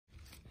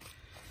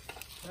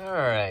All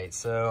right,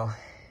 so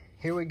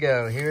here we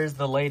go. Here's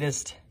the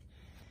latest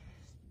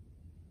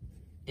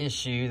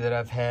issue that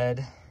I've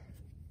had.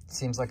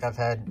 Seems like I've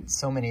had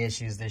so many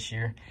issues this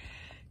year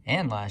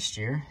and last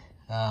year.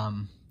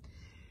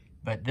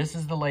 But this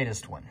is the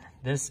latest one.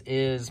 This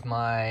is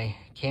my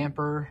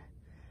camper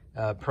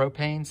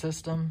propane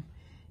system.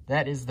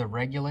 That is the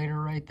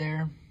regulator right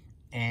there.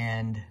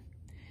 And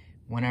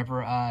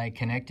whenever I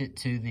connect it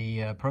to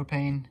the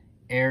propane,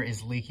 air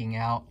is leaking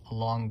out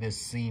along this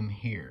seam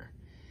here.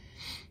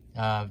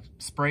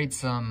 Sprayed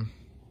some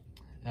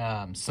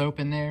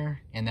soap in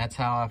there, and that's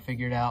how I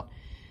figured out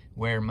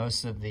where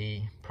most of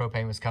the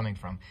propane was coming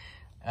from.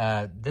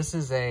 This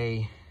is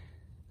a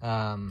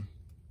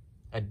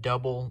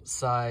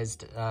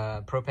double-sized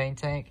propane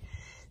tank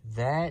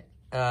that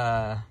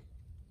I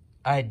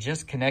had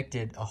just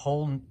connected a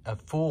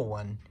full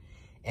one,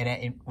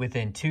 and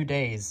within 2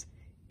 days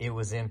it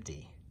was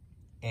empty,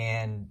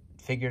 and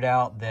figured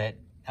out that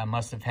I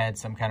must have had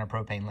some kind of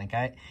propane leak.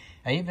 I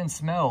even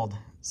smelled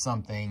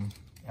something,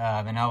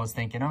 and I was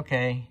thinking,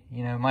 okay,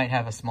 you know, it might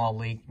have a small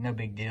leak, no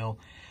big deal.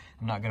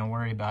 I'm not gonna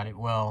worry about it.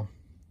 Well,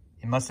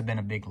 it must have been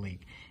a big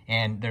leak.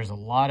 And there's a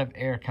lot of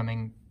air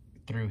coming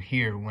through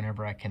here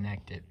whenever I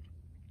connect it.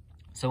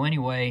 So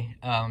anyway,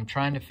 I'm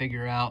trying to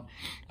figure out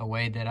a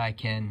way that I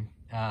can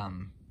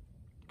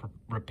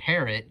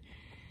repair it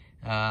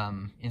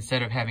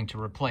instead of having to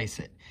replace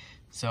it.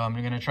 So I'm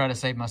gonna try to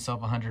save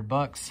myself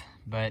 $100,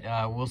 but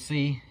we'll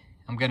see.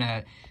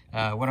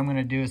 What I'm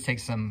gonna do is take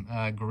some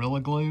Gorilla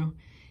Glue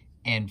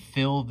and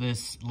fill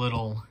this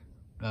little,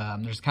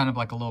 there's kind of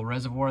like a little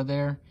reservoir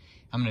there.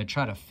 I'm gonna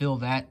try to fill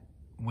that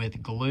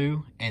with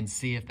glue and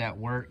see if that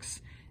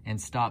works and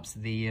stops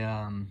the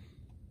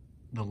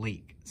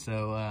leak.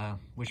 So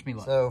wish me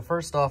luck. So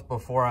first off,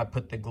 before I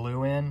put the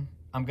glue in,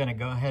 I'm gonna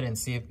go ahead and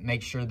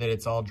make sure that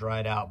it's all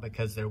dried out,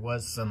 because there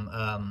was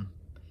some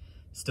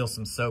still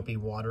some soapy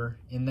water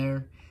in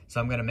there. So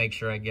I'm gonna make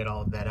sure I get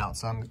all of that out.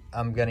 So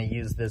I'm gonna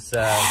use this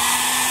hair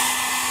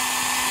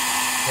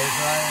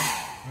dryer.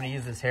 I'm gonna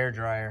use this hair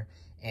dryer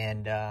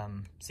and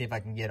see if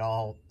I can get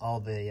all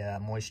the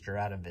moisture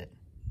out of it.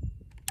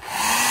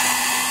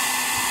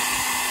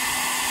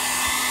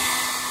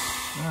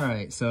 All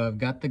right, so I've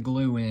got the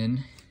glue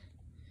in.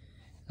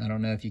 I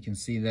don't know if you can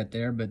see that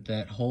there, but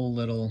that whole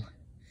little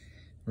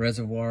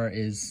reservoir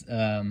is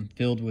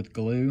filled with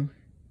glue.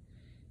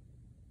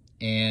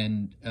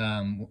 And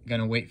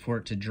gonna wait for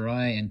it to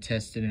dry and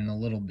test it in a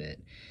little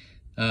bit.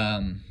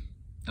 I'm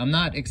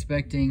not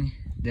expecting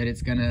that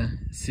it's gonna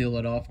seal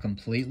it off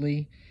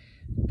completely,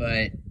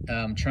 but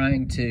I'm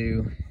trying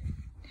to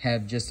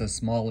have just a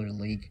smaller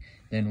leak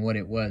than what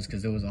it was,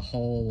 because there was a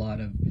whole lot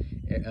of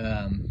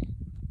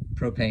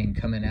propane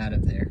coming out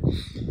of there.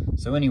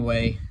 So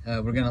anyway,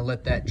 we're gonna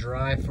let that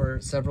dry for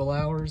several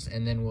hours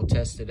and then we'll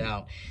test it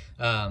out.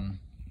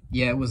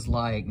 Yeah, it was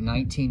like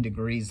 19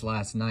 degrees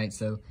last night,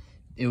 so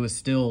it was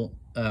still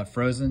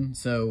frozen.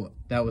 So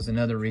that was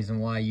another reason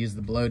why I used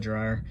the blow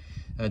dryer,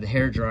 the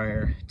hair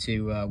dryer,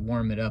 to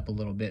warm it up a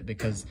little bit,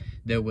 because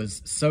there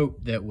was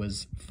soap that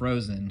was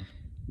frozen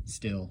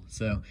still.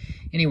 So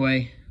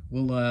anyway,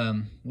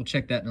 we'll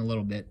check that in a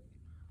little bit.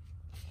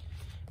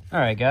 All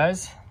right,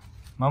 guys,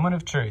 moment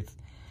of truth.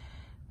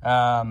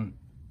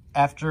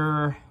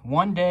 After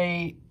one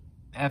day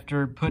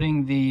after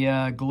putting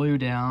the glue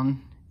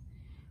down,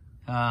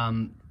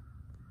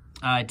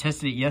 I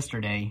tested it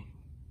yesterday.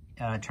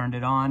 Turned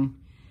it on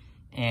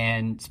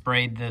and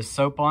sprayed the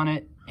soap on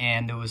it,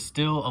 and there was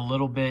still a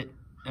little bit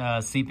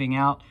seeping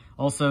out.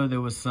 Also,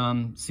 there was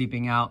some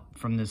seeping out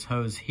from this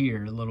hose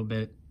here, a little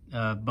bit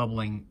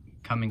bubbling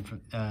coming from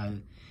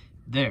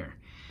there.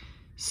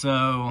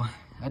 So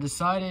I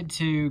decided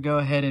to go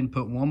ahead and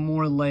put one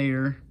more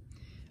layer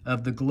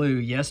of the glue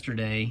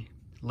yesterday,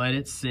 let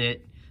it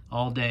sit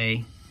all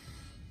day,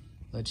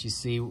 let you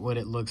see what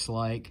it looks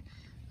like.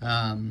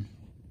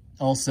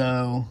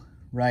 Also,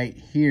 right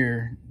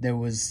here, there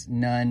was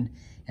none,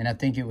 and I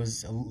think it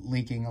was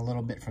leaking a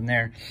little bit from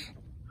there.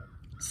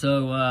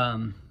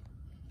 So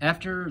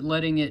after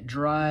letting it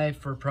dry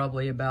for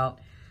probably about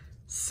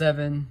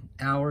 7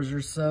 hours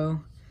or so,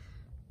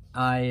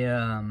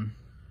 I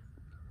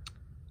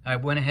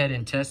went ahead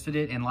and tested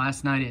it, and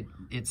last night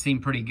it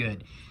seemed pretty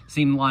good.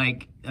 Seemed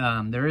like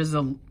there is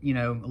a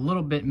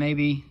little bit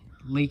maybe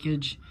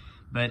leakage,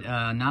 but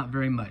not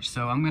very much.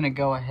 So I'm gonna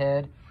go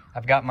ahead.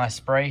 I've got my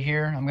spray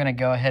here. I'm gonna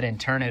go ahead and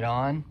turn it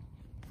on.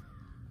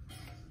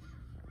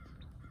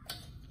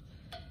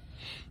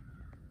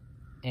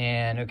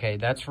 And okay,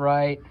 that's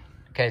right.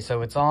 Okay,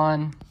 so it's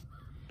on.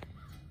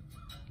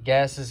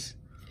 Gas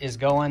is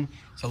going.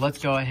 So let's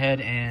go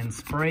ahead and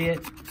spray it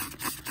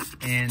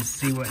and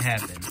see what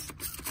happens.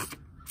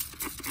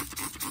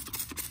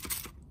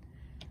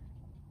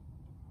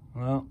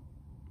 Well,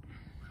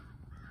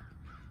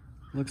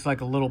 looks like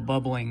a little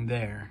bubbling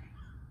there.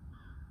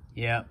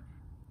 Yep.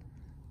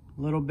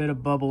 A little bit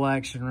of bubble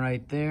action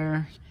right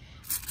there.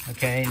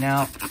 Okay,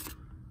 now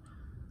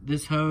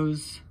this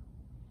hose,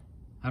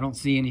 I don't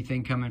see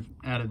anything coming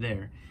out of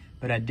there,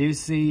 but I do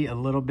see a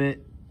little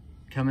bit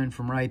coming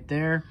from right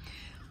there.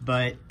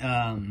 But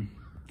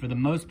for the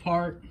most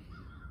part,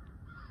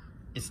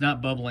 it's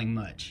not bubbling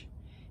much.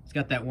 It's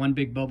got that one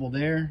big bubble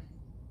there,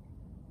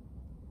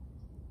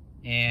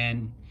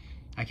 and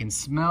I can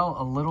smell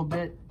a little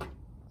bit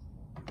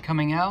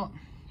coming out,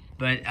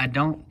 but I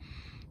don't,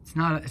 it's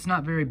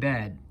not very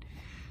bad.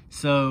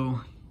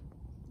 So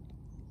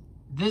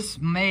this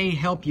may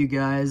help you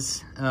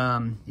guys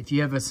if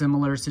you have a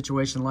similar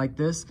situation like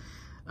this,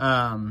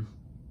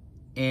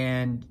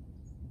 and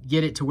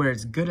get it to where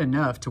it's good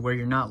enough to where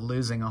you're not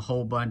losing a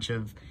whole bunch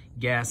of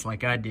gas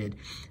like I did.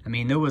 I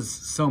mean, there was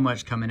so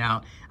much coming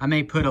out. I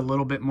may put a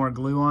little bit more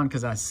glue on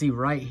because I see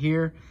right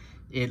here,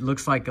 it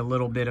looks like a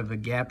little bit of a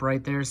gap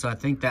right there. So I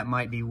think that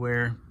might be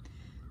where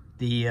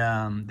the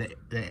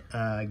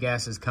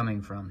gas is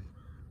coming from.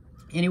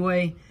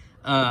 Anyway,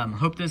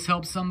 hope this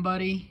helps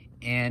somebody,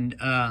 and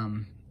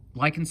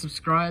like and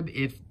subscribe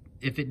if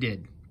it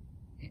did.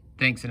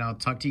 Thanks, and I'll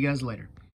talk to you guys later.